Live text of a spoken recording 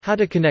How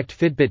to connect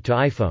Fitbit to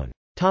iPhone.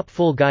 Top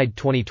Full Guide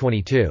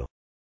 2022.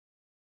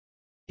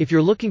 If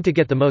you're looking to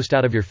get the most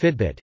out of your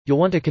Fitbit, you'll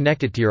want to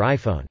connect it to your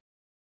iPhone.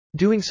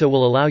 Doing so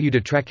will allow you to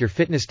track your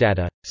fitness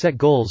data, set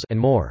goals, and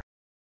more.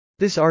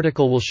 This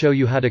article will show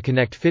you how to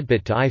connect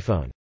Fitbit to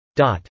iPhone.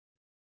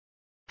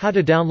 How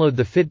to download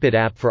the Fitbit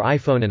app for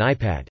iPhone and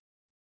iPad.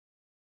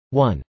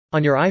 1.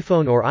 On your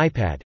iPhone or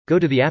iPad, go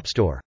to the App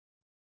Store.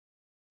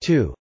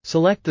 2.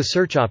 Select the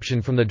search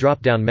option from the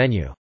drop-down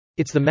menu.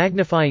 It's the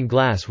magnifying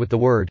glass with the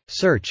word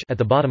 "search" at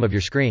the bottom of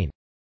your screen.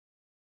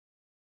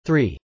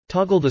 3.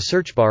 Toggle the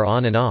search bar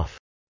on and off.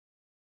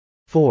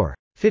 4.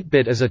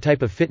 Fitbit is a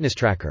type of fitness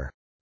tracker.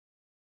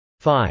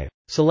 5.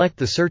 Select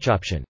the search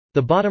option.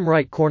 The bottom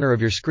right corner of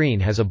your screen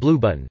has a blue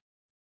button.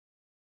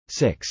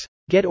 6.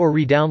 Get or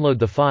re-download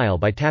the file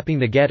by tapping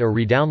the Get or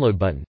Re-download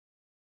button.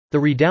 The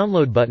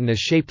re-download button is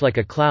shaped like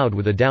a cloud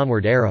with a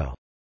downward arrow.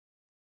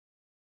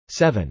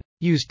 7.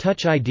 Use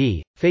Touch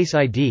ID, Face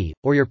ID,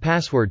 or your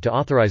password to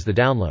authorize the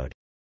download.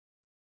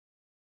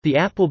 The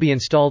app will be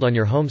installed on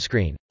your home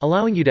screen,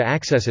 allowing you to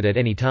access it at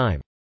any time.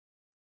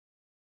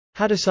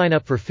 How to sign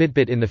up for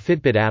Fitbit in the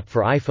Fitbit app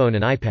for iPhone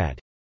and iPad.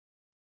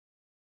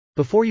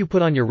 Before you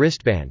put on your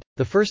wristband,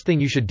 the first thing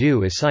you should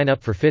do is sign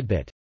up for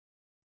Fitbit.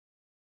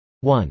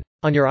 1.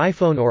 On your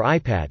iPhone or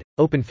iPad,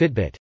 open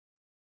Fitbit.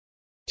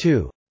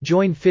 2.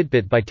 Join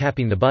Fitbit by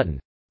tapping the button.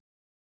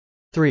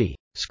 3.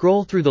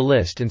 Scroll through the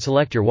list and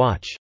select your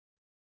watch.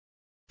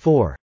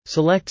 4.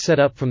 Select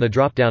Setup from the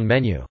drop-down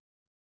menu.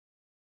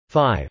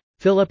 5.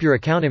 Fill up your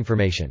account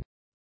information.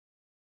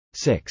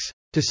 6.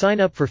 To sign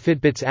up for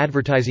Fitbit's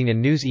advertising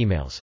and news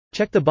emails,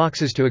 check the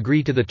boxes to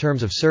agree to the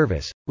terms of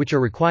service, which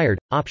are required,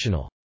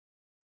 optional.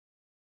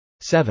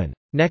 7.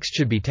 Next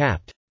should be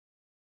tapped.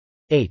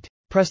 8.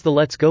 Press the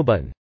Let's Go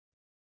button.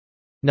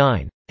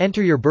 9.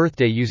 Enter your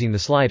birthday using the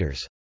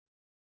sliders.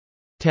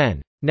 10.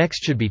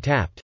 Next should be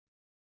tapped.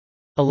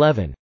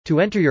 11. To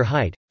enter your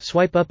height,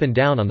 swipe up and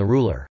down on the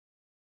ruler.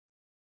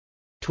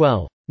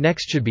 12.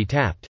 Next should be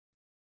tapped.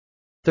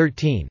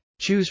 13.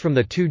 Choose from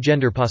the 2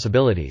 gender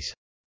possibilities.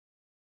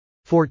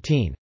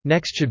 14.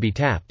 Next should be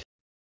tapped.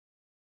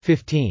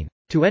 15.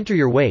 To enter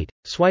your weight,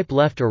 swipe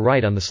left or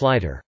right on the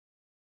slider.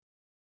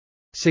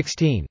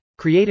 16.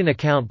 Create an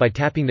account by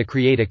tapping the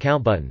Create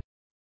Account button.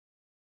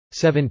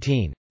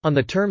 17. On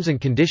the Terms and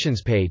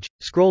Conditions page,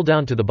 scroll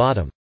down to the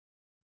bottom.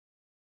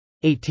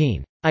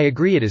 18. I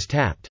agree it is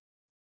tapped.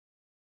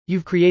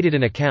 You've created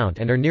an account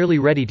and are nearly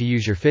ready to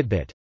use your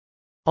Fitbit.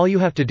 All you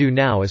have to do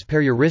now is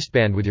pair your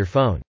wristband with your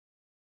phone.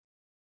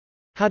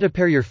 How to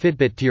pair your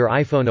Fitbit to your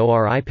iPhone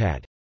or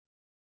iPad.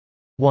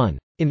 1.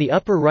 In the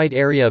upper right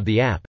area of the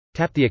app,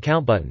 tap the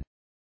Account button.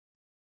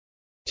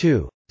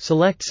 2.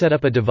 Select Set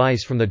up a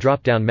device from the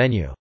drop-down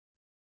menu.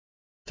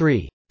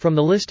 3. From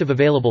the list of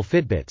available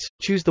Fitbits,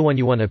 choose the one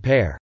you want to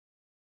pair.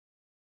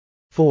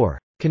 4.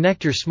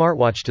 Connect your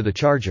smartwatch to the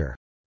charger.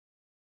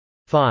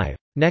 5.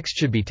 Next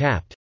should be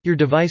tapped. Your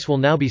device will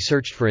now be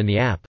searched for in the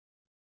app.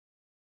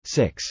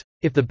 6.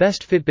 If the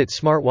best Fitbit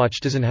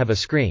smartwatch doesn't have a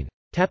screen,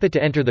 tap it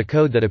to enter the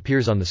code that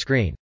appears on the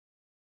screen.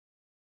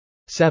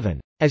 7.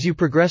 As you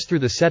progress through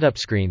the setup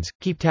screens,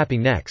 keep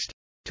tapping Next.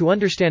 To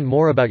understand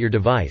more about your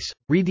device,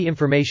 read the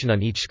information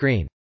on each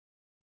screen.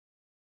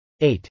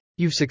 8.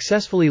 You've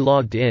successfully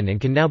logged in and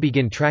can now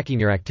begin tracking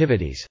your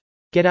activities.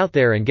 Get out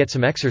there and get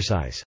some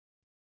exercise.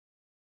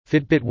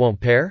 Fitbit won't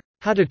pair?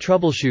 How to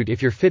troubleshoot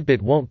if your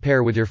Fitbit won't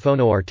pair with your phone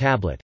or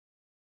tablet.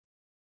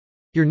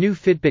 Your new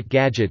Fitbit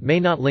gadget may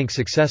not link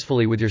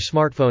successfully with your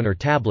smartphone or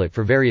tablet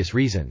for various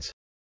reasons.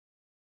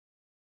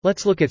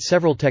 Let's look at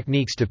several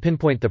techniques to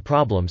pinpoint the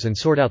problems and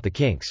sort out the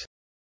kinks.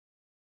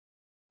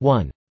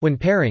 1. When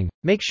pairing,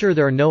 make sure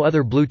there are no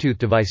other Bluetooth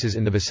devices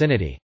in the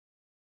vicinity.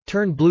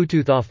 Turn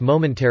Bluetooth off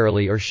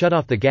momentarily or shut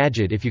off the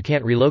gadget if you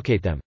can't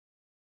relocate them.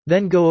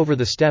 Then go over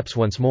the steps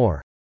once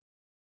more.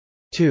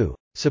 2.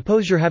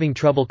 Suppose you're having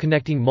trouble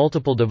connecting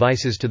multiple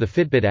devices to the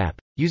Fitbit app,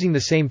 using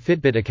the same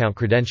Fitbit account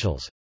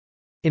credentials.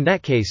 In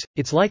that case,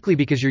 it's likely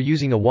because you're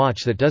using a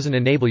watch that doesn't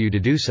enable you to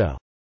do so.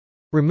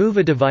 Remove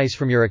a device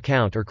from your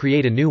account or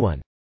create a new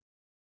one.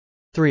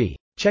 3.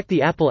 Check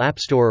the Apple App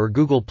Store or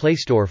Google Play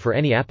Store for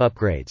any app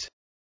upgrades.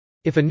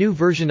 If a new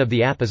version of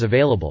the app is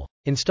available,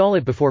 install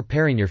it before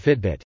pairing your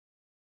Fitbit.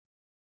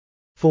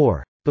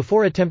 4.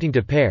 Before attempting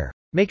to pair,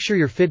 make sure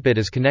your Fitbit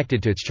is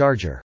connected to its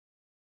charger.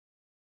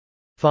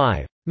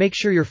 5. Make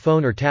sure your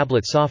phone or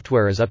tablet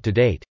software is up to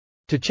date.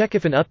 To check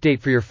if an update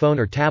for your phone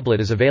or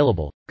tablet is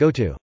available, go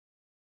to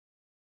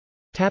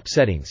Tap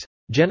Settings.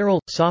 General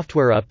 –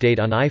 Software update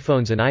on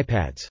iPhones and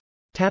iPads.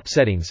 Tap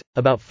Settings –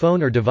 About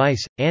phone or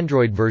device –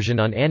 Android version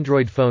on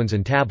Android phones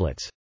and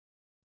tablets.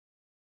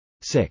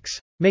 6.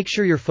 Make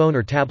sure your phone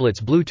or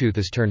tablet's Bluetooth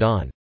is turned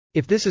on.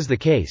 If this is the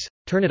case,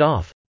 turn it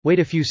off, wait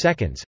a few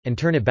seconds, and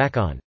turn it back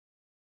on.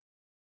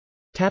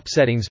 Tap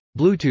Settings –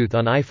 Bluetooth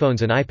on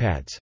iPhones and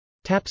iPads.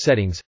 Tap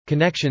Settings –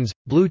 Connections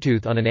 –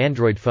 Bluetooth on an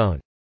Android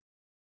phone.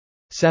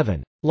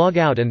 7. Log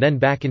out and then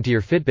back into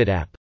your Fitbit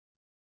app.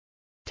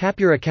 Tap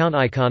your account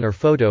icon or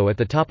photo at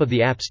the top of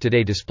the app's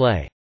Today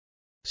display.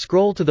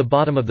 Scroll to the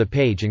bottom of the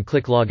page and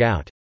click Log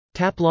Out.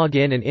 Tap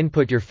Login and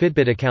input your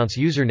Fitbit account's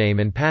username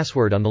and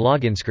password on the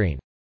login screen.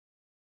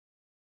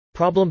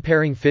 Problem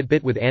pairing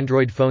Fitbit with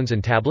Android phones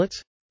and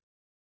tablets?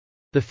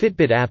 The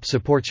Fitbit app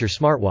supports your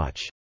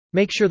smartwatch.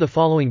 Make sure the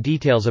following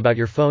details about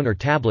your phone or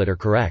tablet are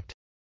correct.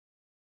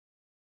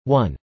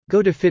 1.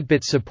 Go to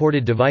Fitbit's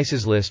supported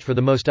devices list for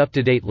the most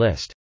up-to-date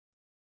list.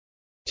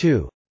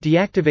 2.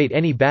 Deactivate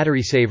any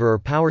battery saver or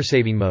power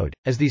saving mode,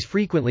 as these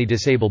frequently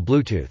disable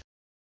Bluetooth.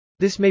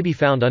 This may be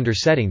found under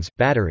Settings,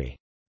 Battery.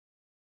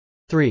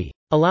 3.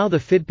 Allow the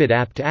Fitbit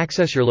app to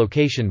access your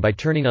location by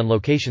turning on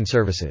location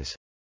services.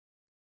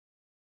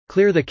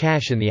 Clear the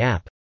cache in the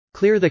app.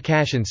 Clear the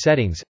cache in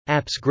Settings,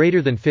 Apps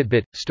greater than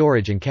Fitbit,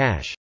 Storage and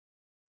Cache.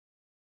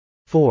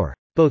 4.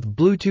 Both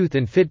Bluetooth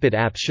and Fitbit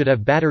apps should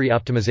have battery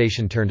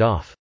optimization turned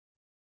off.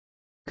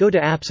 Go to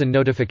Apps and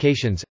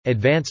Notifications,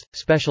 Advanced,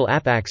 Special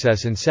App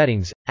Access in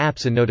Settings,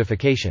 Apps and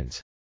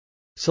Notifications.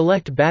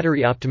 Select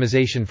Battery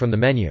Optimization from the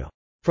menu.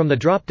 From the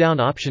drop-down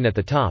option at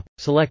the top,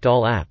 select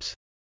All Apps.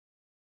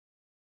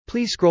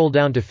 Please scroll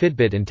down to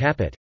Fitbit and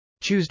tap it.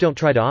 Choose Don't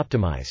Try to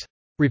Optimize.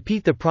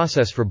 Repeat the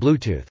process for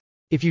Bluetooth.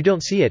 If you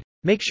don't see it,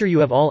 make sure you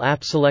have all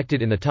apps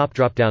selected in the top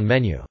drop-down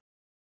menu.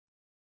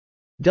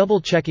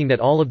 Double-checking that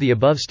all of the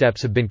above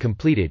steps have been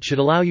completed should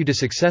allow you to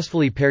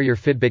successfully pair your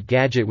Fitbit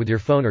gadget with your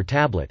phone or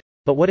tablet.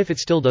 But what if it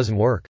still doesn't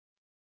work?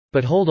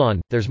 But hold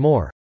on, there's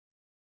more.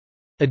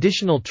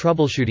 Additional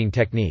troubleshooting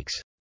techniques.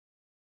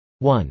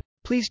 1.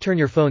 Please turn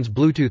your phone's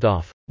Bluetooth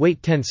off,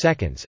 wait 10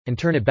 seconds, and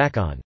turn it back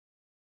on.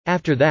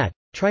 After that,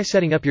 try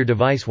setting up your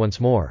device once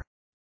more.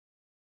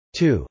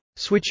 2.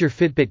 Switch your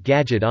Fitbit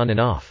gadget on and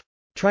off.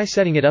 Try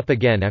setting it up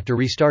again after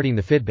restarting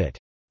the Fitbit.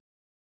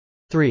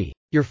 3.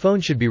 Your phone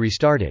should be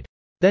restarted.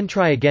 Then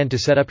try again to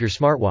set up your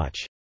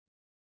smartwatch.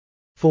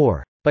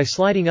 4. By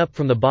sliding up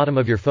from the bottom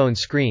of your phone's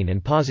screen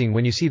and pausing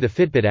when you see the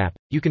Fitbit app,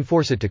 you can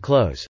force it to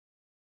close.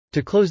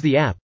 To close the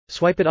app,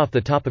 swipe it off the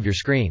top of your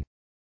screen.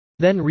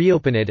 Then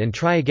reopen it and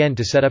try again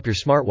to set up your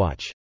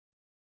smartwatch.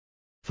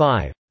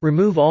 5.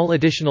 Remove all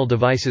additional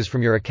devices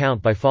from your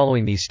account by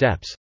following these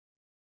steps.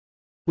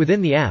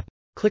 Within the app,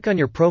 click on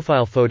your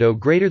profile photo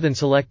greater than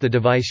select the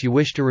device you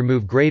wish to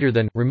remove greater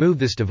than remove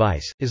this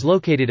device is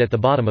located at the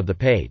bottom of the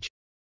page.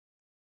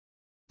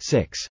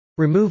 6.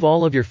 Remove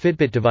all of your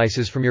Fitbit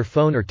devices from your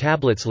phone or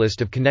tablet's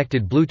list of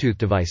connected Bluetooth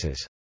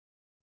devices.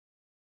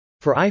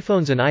 For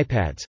iPhones and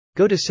iPads,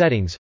 go to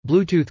Settings,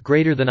 Bluetooth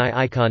greater than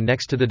I icon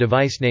next to the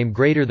device name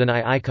greater than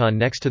I icon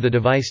next to the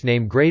device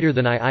name greater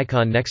than I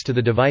icon next to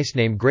the device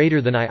name greater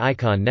than I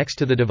icon next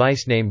to the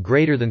device name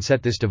greater than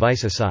set this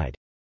device aside.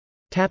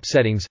 Tap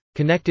Settings,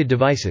 Connected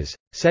Devices,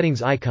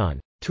 Settings icon,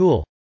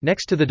 Tool,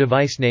 next to the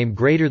device name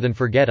greater than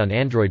Forget on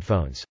Android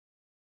phones.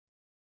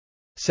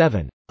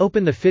 7.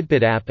 Open the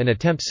Fitbit app and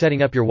attempt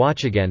setting up your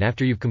watch again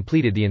after you've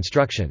completed the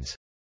instructions.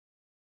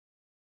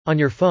 On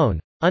your phone,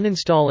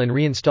 uninstall and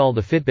reinstall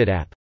the Fitbit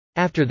app.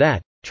 After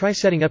that, try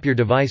setting up your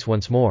device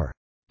once more.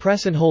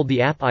 Press and hold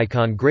the app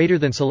icon greater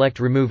than select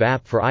Remove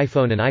app for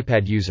iPhone and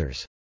iPad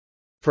users.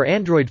 For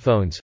Android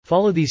phones,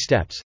 follow these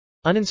steps.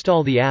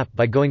 Uninstall the app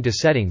by going to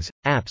Settings,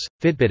 Apps,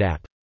 Fitbit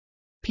app.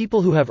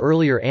 People who have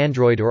earlier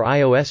Android or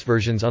iOS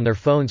versions on their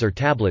phones or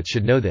tablets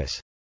should know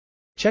this.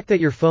 Check that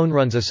your phone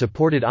runs a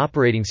supported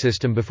operating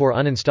system before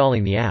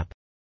uninstalling the app.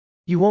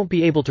 You won't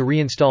be able to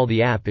reinstall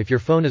the app if your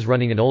phone is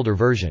running an older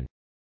version.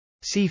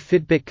 See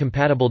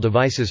Fitbit-compatible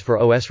devices for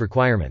OS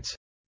requirements.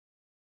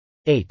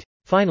 8.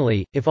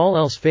 Finally, if all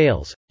else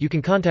fails, you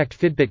can contact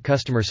Fitbit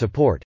customer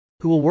support,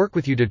 who will work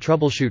with you to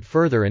troubleshoot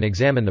further and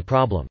examine the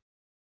problem.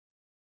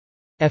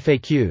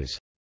 FAQs.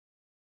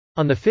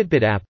 On the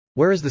Fitbit app,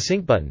 where is the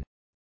sync button?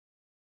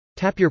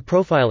 Tap your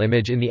profile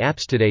image in the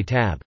Apps Today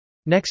tab.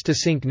 Next to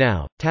Sync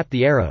Now, tap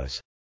the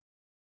arrows.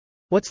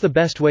 What's the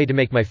best way to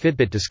make my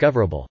Fitbit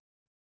discoverable?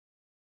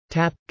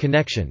 Tap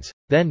Connections,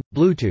 then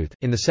Bluetooth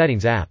in the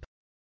Settings app.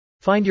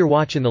 Find your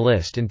watch in the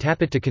list and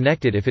tap it to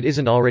connect it if it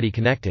isn't already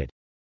connected.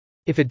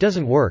 If it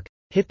doesn't work,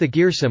 hit the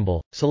gear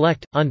symbol,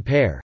 select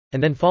Unpair,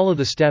 and then follow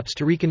the steps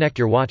to reconnect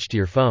your watch to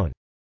your phone.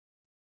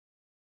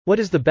 What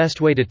is the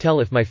best way to tell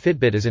if my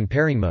Fitbit is in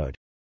pairing mode?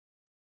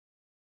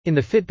 In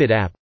the Fitbit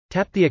app,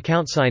 tap the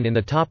account sign in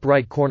the top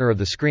right corner of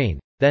the screen,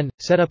 then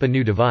set up a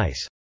new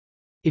device.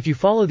 If you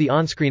follow the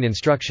on-screen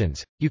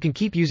instructions, you can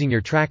keep using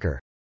your tracker.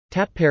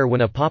 Tap Pair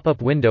when a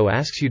pop-up window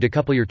asks you to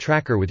couple your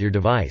tracker with your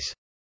device.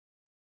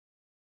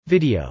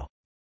 Video.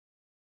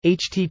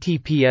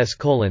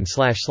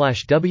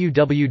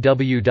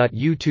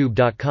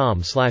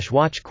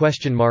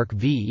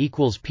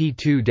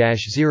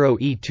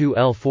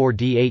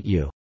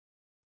 https://www.youtube.com/watch?v=p2-0e2l4d8u.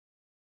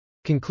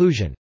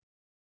 Conclusion.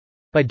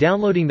 By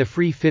downloading the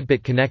free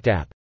Fitbit Connect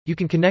app, you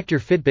can connect your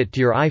Fitbit to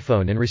your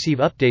iPhone and receive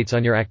updates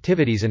on your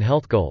activities and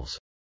health goals.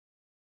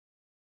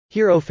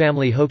 Hero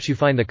Family hopes you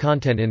find the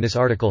content in this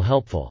article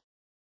helpful.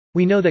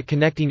 We know that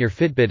connecting your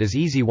Fitbit is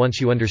easy once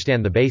you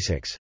understand the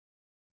basics.